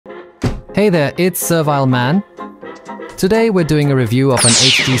Hey there, it's Savoryman. Today we're doing a review of an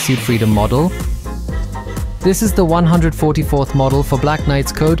HG Suit Freedom model. This is the 144th model for Black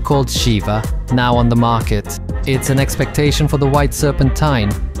Knight's code called Shi-ve-A, now on the market. It's an expectation for the White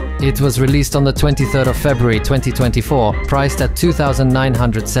Serpentine. It was released on the 23rd of February 2024, priced at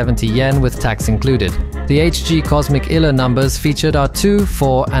 2,970 yen with tax included. The HG Cosmic Iller numbers featured are 2,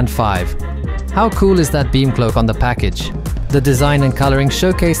 4 and 5. How cool is that beam cloak on the package? The design and coloring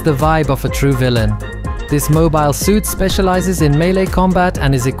showcase the vibe of a true villain. This mobile suit specializes in melee combat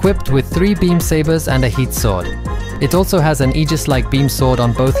and is equipped with 3 beam sabers and a heat sword. It also has an Aegis-like beam sword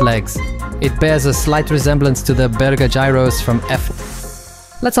on both legs. It bears a slight resemblance to the Berga Gyros from F.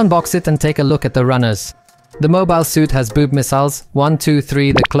 Let's unbox it and take a look at the runners. The mobile suit has boob missiles, 1, 2,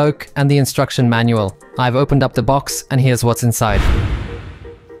 3, the cloak, and the instruction manual. I've opened up the box and here's what's inside.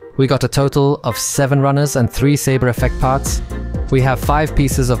 We got a total of 7 runners and 3 saber effect parts. We have 5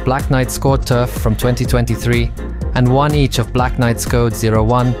 pieces of Black Knight scored turf from 2023 and 1 each of Black Knight's code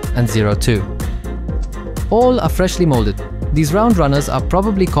 01 and 02. All are freshly molded. These round runners are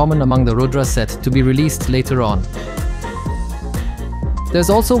probably common among the Rudra set to be released later on. There's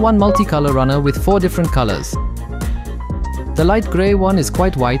also one multicolor runner with 4 different colors. The light grey one is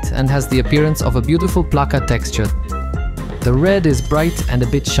quite white and has the appearance of a beautiful placa texture. The red is bright and a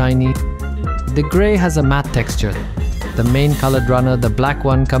bit shiny. The grey has a matte texture. The main colored runner, the black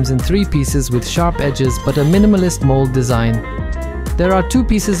one, comes in 3 pieces with sharp edges but a minimalist mold design. There are 2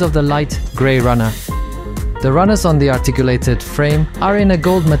 pieces of the light grey runner. The runners on the articulated frame are in a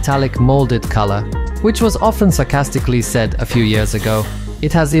gold metallic molded color, which was often sarcastically said a few years ago.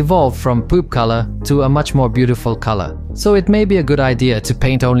 It has evolved from poop color to a much more beautiful color. So it may be a good idea to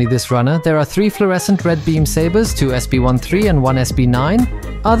paint only this runner. There are 3 fluorescent red beam sabers, 2 SB13 and 1 SB9.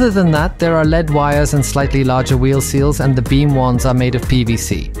 Other than that, there are LED wires and slightly larger wheel seals, and the beam wands are made of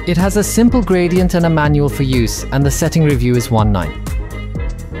PVC. It has a simple gradient and a manual for use, and the setting review is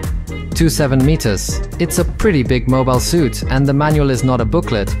 1.927 meters. It's a pretty big mobile suit, and the manual is not a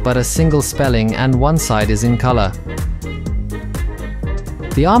booklet, but a single spelling, and one side is in color.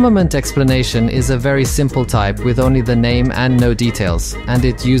 The armament explanation is a very simple type with only the name and no details, and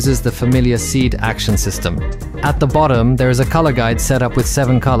it uses the familiar seed action system. At the bottom there is a color guide set up with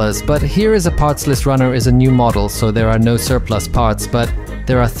 7 colors, but here is a parts list. Runner is a new model, so there are no surplus parts, but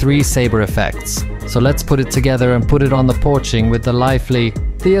there are 3 saber effects. So let's put it together and put it on the porching with the lively.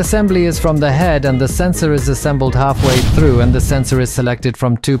 The assembly is from the head and the sensor is assembled halfway through, and the sensor is selected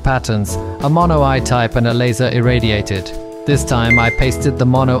from 2 patterns, a mono eye type and a laser irradiated. This time I pasted the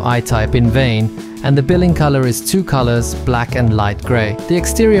mono eye type in vain, and the billing color is 2 colors, black and light grey. The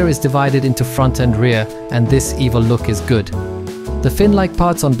exterior is divided into front and rear, and this evil look is good. The fin-like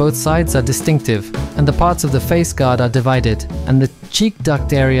parts on both sides are distinctive, and the parts of the face guard are divided, and the cheek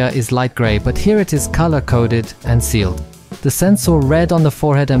duct area is light grey, but here it is color-coded and sealed. The sensor red on the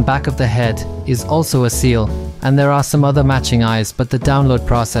forehead and back of the head is also a seal, and there are some other matching eyes, but the download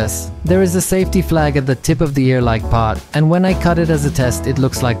process. There is a safety flag at the tip of the ear-like part, and when I cut it as a test, it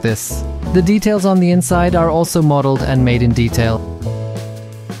looks like this. The details on the inside are also modeled and made in detail.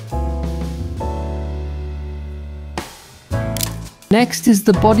 Next is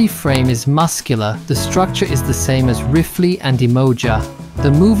the body frame is muscular. The structure is the same as Rifle and Emoja.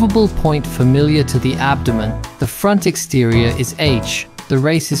 The movable point familiar to the abdomen. The front exterior is H. The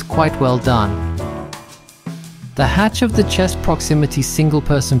race is quite well done. The hatch of the chest proximity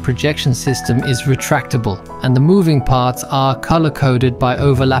single-person projection system is retractable, and the moving parts are color-coded by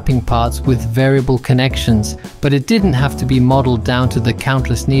overlapping parts with variable connections, but it didn't have to be modeled down to the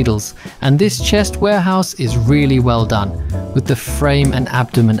countless needles, and this chest warehouse is really well done, with the frame and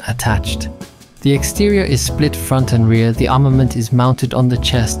abdomen attached. The exterior is split front and rear. The armament is mounted on the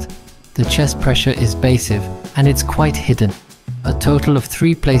chest. The chest pressure is basive, and it's quite hidden. A total of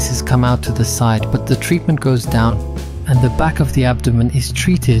 3 places come out to the side, but the treatment goes down, and the back of the abdomen is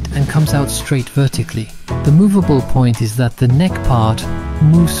treated and comes out straight vertically. The movable point is that the neck part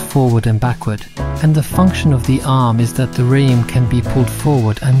moves forward and backward, and the function of the arm is that the reim can be pulled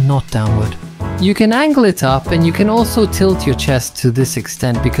forward and not downward. You can angle it up, and you can also tilt your chest to this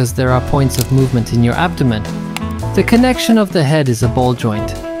extent because there are points of movement in your abdomen. The connection of the head is a ball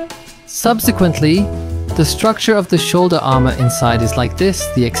joint. Subsequently, the structure of the shoulder armor inside is like this.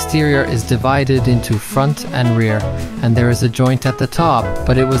 The exterior is divided into front and rear, and there is a joint at the top,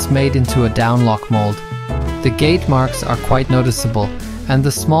 but it was made into a downlock mold. The gate marks are quite noticeable, and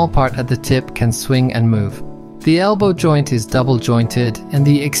the small part at the tip can swing and move. The elbow joint is double jointed and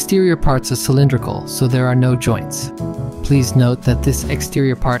the exterior parts are cylindrical, so there are no joints. Please note that this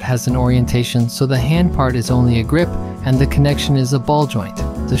exterior part has an orientation, so the hand part is only a grip and the connection is a ball joint.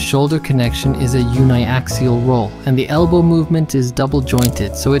 The shoulder connection is a uniaxial roll and the elbow movement is double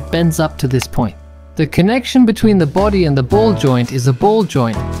jointed, so it bends up to this point. The connection between the body and the ball joint is a ball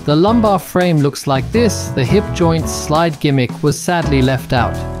joint. The lumbar frame looks like this. The hip joint slide gimmick was sadly left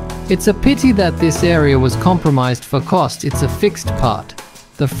out. It's a pity that this area was compromised for cost. It's a fixed part.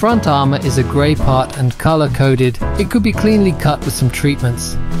 The front armor is a grey part and color-coded. It could be cleanly cut with some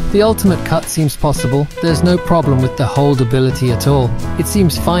treatments. The ultimate cut seems possible. There's no problem with the holdability at all. It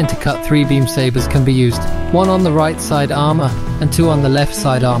seems fine to cut 3 beam sabers can be used. 1 on the right side armor and 2 on the left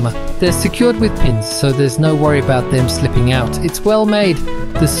side armor. They're secured with pins, so there's no worry about them slipping out. It's well made.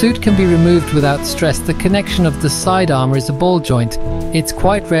 The suit can be removed without stress. The connection of the side armor is a ball joint. It's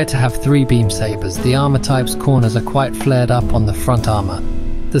quite rare to have 3 beam sabers. The armor type's corners are quite flared up on the front armor.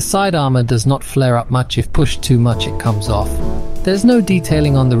 The side armor does not flare up much. If pushed too much it comes off. There's no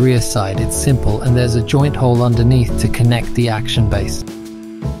detailing on the rear side. It's simple and there's a joint hole underneath to connect the action base.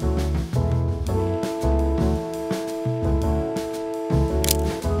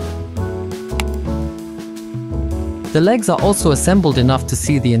 The legs are also assembled enough to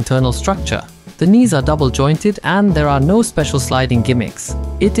see the internal structure. The knees are double jointed and there are no special sliding gimmicks.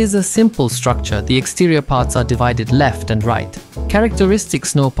 It is a simple structure. The exterior parts are divided left and right. Characteristic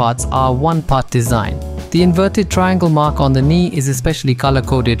snow parts are one-part design. The inverted triangle mark on the knee is especially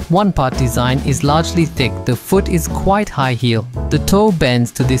color-coded. One-part design is largely thick. The foot is quite high heel. The toe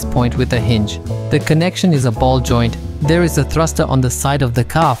bends to this point with a hinge. The connection is a ball joint. There is a thruster on the side of the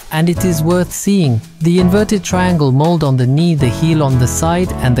calf and it is worth seeing. The inverted triangle mold on the knee, the heel on the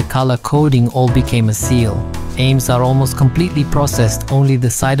side and the color coding all became a seal. Aims are almost completely processed, only the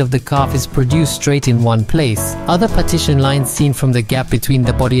side of the calf is produced straight in one place. Other partition lines seen from the gap between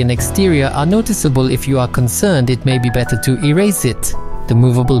the body and exterior are noticeable. If you are concerned, it may be better to erase it. The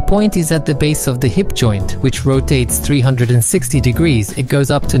movable point is at the base of the hip joint, which rotates 360 degrees. It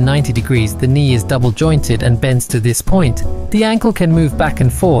goes up to 90 degrees. The knee is double jointed and bends to this point. The ankle can move back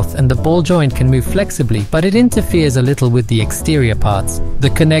and forth and the ball joint can move flexibly, but it interferes a little with the exterior parts. The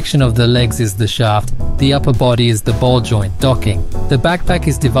connection of the legs is the shaft. The upper body is the ball joint docking. The backpack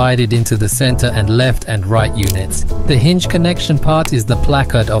is divided into the center and left and right units. The hinge connection part is the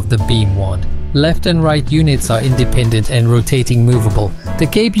placard of the beam wand. Left and right units are independent and rotating movable. The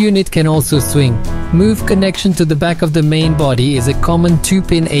cape unit can also swing. Move connection to the back of the main body is a common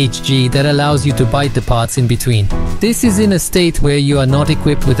 2-pin HG that allows you to bite the parts in between. This is in a state where you are not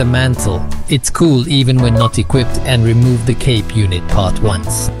equipped with a mantle. It's cool even when not equipped, and remove the cape unit part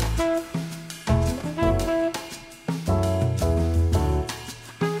once.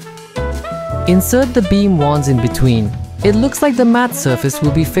 Insert the beam wands in between. It looks like the matte surface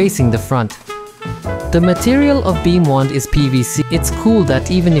will be facing the front. The material of beam wand is PVC. It's cool that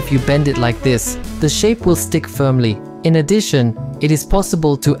even if you bend it like this, the shape will stick firmly. In addition, it is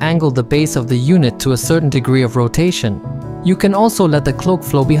possible to angle the base of the unit to a certain degree of rotation. You can also let the cloak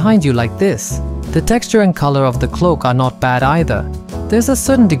flow behind you like this. The texture and color of the cloak are not bad either. There's a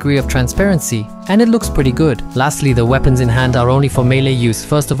certain degree of transparency, and it looks pretty good. Lastly, the weapons in hand are only for melee use.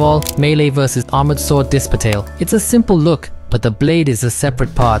 First of all, melee versus armored sword Dispatale. It's a simple look, but the blade is a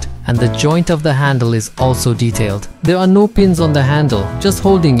separate part, and the joint of the handle is also detailed. There are no pins on the handle, just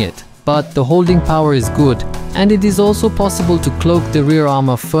holding it. But the holding power is good, and it is also possible to cloak the rear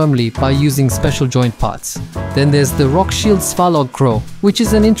armor firmly by using special joint parts. Then there's the Rock Shield Svalog Crow, which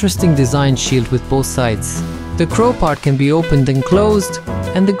is an interesting design shield with both sides. The crow part can be opened and closed,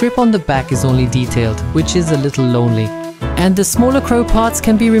 and the grip on the back is only detailed, which is a little lonely. And the smaller crow parts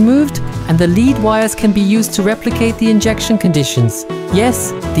can be removed, and the lead wires can be used to replicate the injection conditions.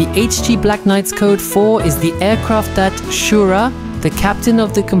 Yes, the HG Black Knights Code 4 is the aircraft that Shura, the captain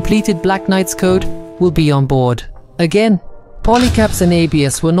of the completed Black Knights Code, will be on board. Again, polycaps and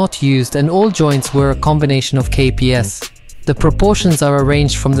ABS were not used, and all joints were a combination of KPS. The proportions are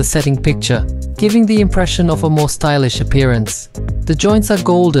arranged from the setting picture, giving the impression of a more stylish appearance. The joints are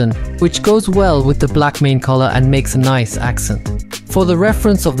golden, which goes well with the black main color and makes a nice accent. For the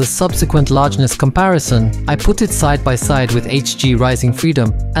reference of the subsequent largeness comparison, I put it side by side with HG Rising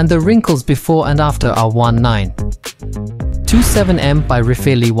Freedom, and the wrinkles before and after are 1.9. 27M by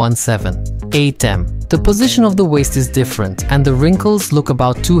Rifeli 1.7. 8M. The position of the waist is different, and the wrinkles look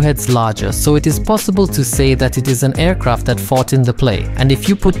about 2 heads larger, so it is possible to say that it is an aircraft that fought in the play. And if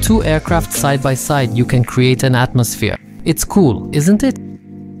you put 2 aircraft side by side, you can create an atmosphere. It's cool, isn't it?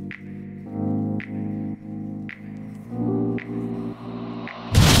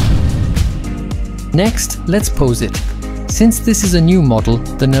 Next, let's pose it. Since this is a new model,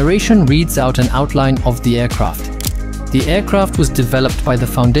 the narration reads out an outline of the aircraft. The aircraft was developed by the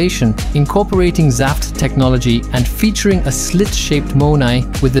Foundation, incorporating ZAFT technology and featuring a slit-shaped monai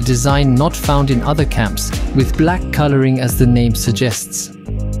with a design not found in other camps, with black coloring as the name suggests.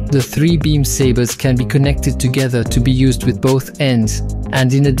 The 3 beam sabers can be connected together to be used with both ends,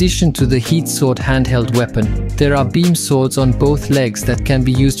 and in addition to the heat sword handheld weapon, there are beam swords on both legs that can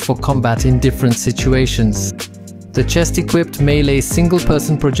be used for combat in different situations. The chest-equipped melee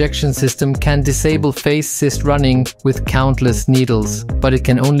single-person projection system can disable phase assist running with countless needles, but it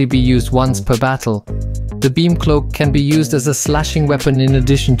can only be used once per battle. The beam cloak can be used as a slashing weapon in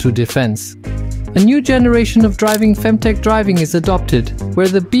addition to defense. A new generation of driving femtech driving is adopted, where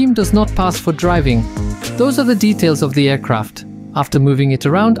the beam does not pass for driving. Those are the details of the aircraft. After moving it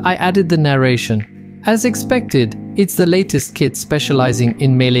around, I added the narration. As expected, it's the latest kit specializing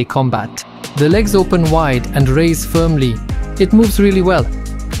in melee combat. The legs open wide and raise firmly. It moves really well.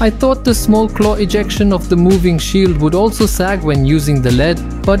 I thought the small claw ejection of the moving shield would also sag when using the lead,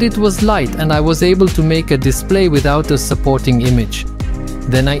 but it was light and I was able to make a display without a supporting image.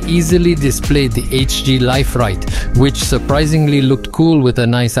 Then I easily displayed the HG Life Right, which surprisingly looked cool with a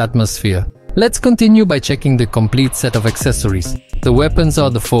nice atmosphere. Let's continue by checking the complete set of accessories. The weapons are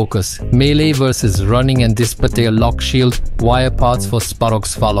the focus, melee versus running and Dispatale lock shield, wire parts for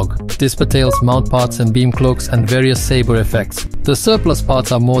Sparrog's Falog, Dispatale's mount parts and beam cloaks and various saber effects. The surplus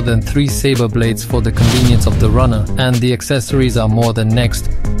parts are more than 3 saber blades for the convenience of the runner, and the accessories are more than next.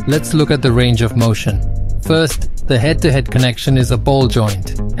 Let's look at the range of motion. First, the head-to-head connection is a ball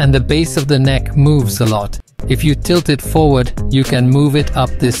joint, and the base of the neck moves a lot. If you tilt it forward, you can move it up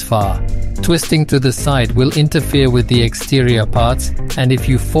this far. Twisting to the side will interfere with the exterior parts, and if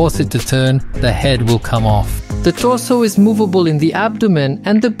you force it to turn, the head will come off. The torso is movable in the abdomen,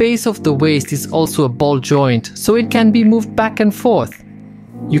 and the base of the waist is also a ball joint, so it can be moved back and forth.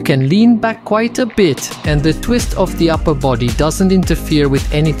 You can lean back quite a bit, and the twist of the upper body doesn't interfere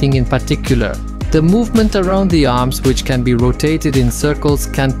with anything in particular. The movement around the arms, which can be rotated in circles,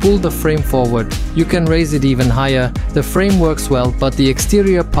 can pull the frame forward. You can raise it even higher. The frame works well, but the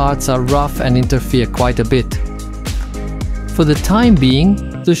exterior parts are rough and interfere quite a bit. For the time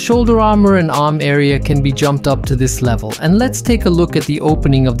being, the shoulder armor and arm area can be jumped up to this level, and let's take a look at the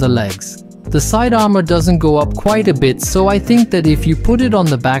opening of the legs. The side armor doesn't go up quite a bit, so I think that if you put it on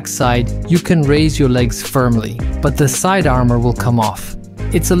the back side, you can raise your legs firmly, but the side armor will come off.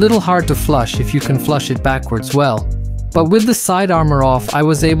 It's a little hard to flush if you can flush it backwards well. But with the side armor off, I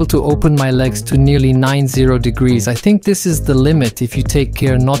was able to open my legs to nearly 90 degrees. I think this is the limit if you take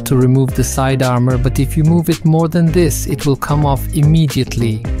care not to remove the side armor, but if you move it more than this, it will come off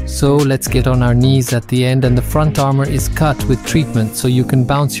immediately. So let's get on our knees at the end, and the front armor is cut with treatment so you can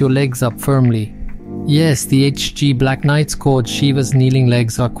bounce your legs up firmly. Yes, the HG Black Knight's cord Shi-ve-A's kneeling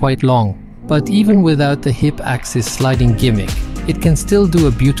legs are quite long, but even without the hip axis sliding gimmick, it can still do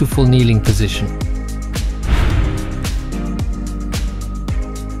a beautiful kneeling position.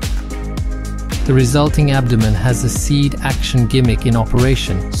 The resulting abdomen has a seed action gimmick in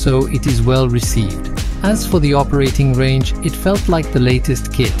operation, so it is well received. As for the operating range, it felt like the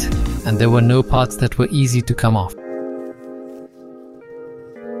latest kit, and there were no parts that were easy to come off.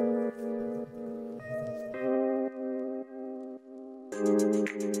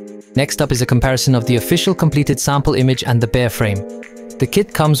 Next up is a comparison of the official completed sample image and the bare frame. The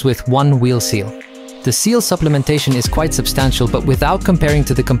kit comes with one wheel seal. The seal supplementation is quite substantial, but without comparing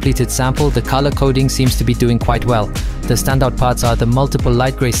to the completed sample, the color coding seems to be doing quite well. The standout parts are the multiple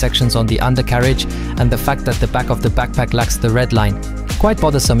light gray sections on the undercarriage and the fact that the back of the backpack lacks the red line. Quite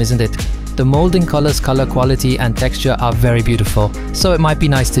bothersome, isn't it? The molding colors, color quality and texture are very beautiful, so it might be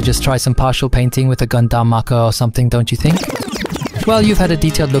nice to just try some partial painting with a Gundam marker or something, don't you think? Well, you've had a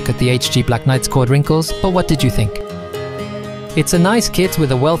detailed look at the HG Black Knight's cord wrinkles, but what did you think? It's a nice kit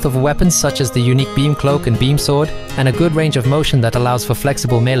with a wealth of weapons such as the unique beam cloak and beam sword, and a good range of motion that allows for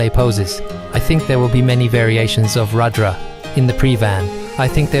flexible melee poses. I think there will be many variations of Rudra in the pre-van. I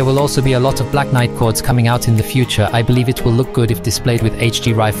think there will also be a lot of Black Knight cords coming out in the future. I believe it will look good if displayed with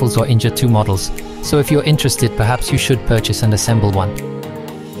HG rifles or Inja 2 models. So if you're interested, perhaps you should purchase and assemble one.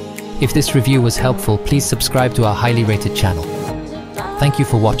 If this review was helpful, please subscribe to our highly rated channel. Thank you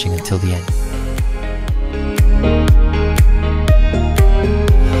for watching until the end.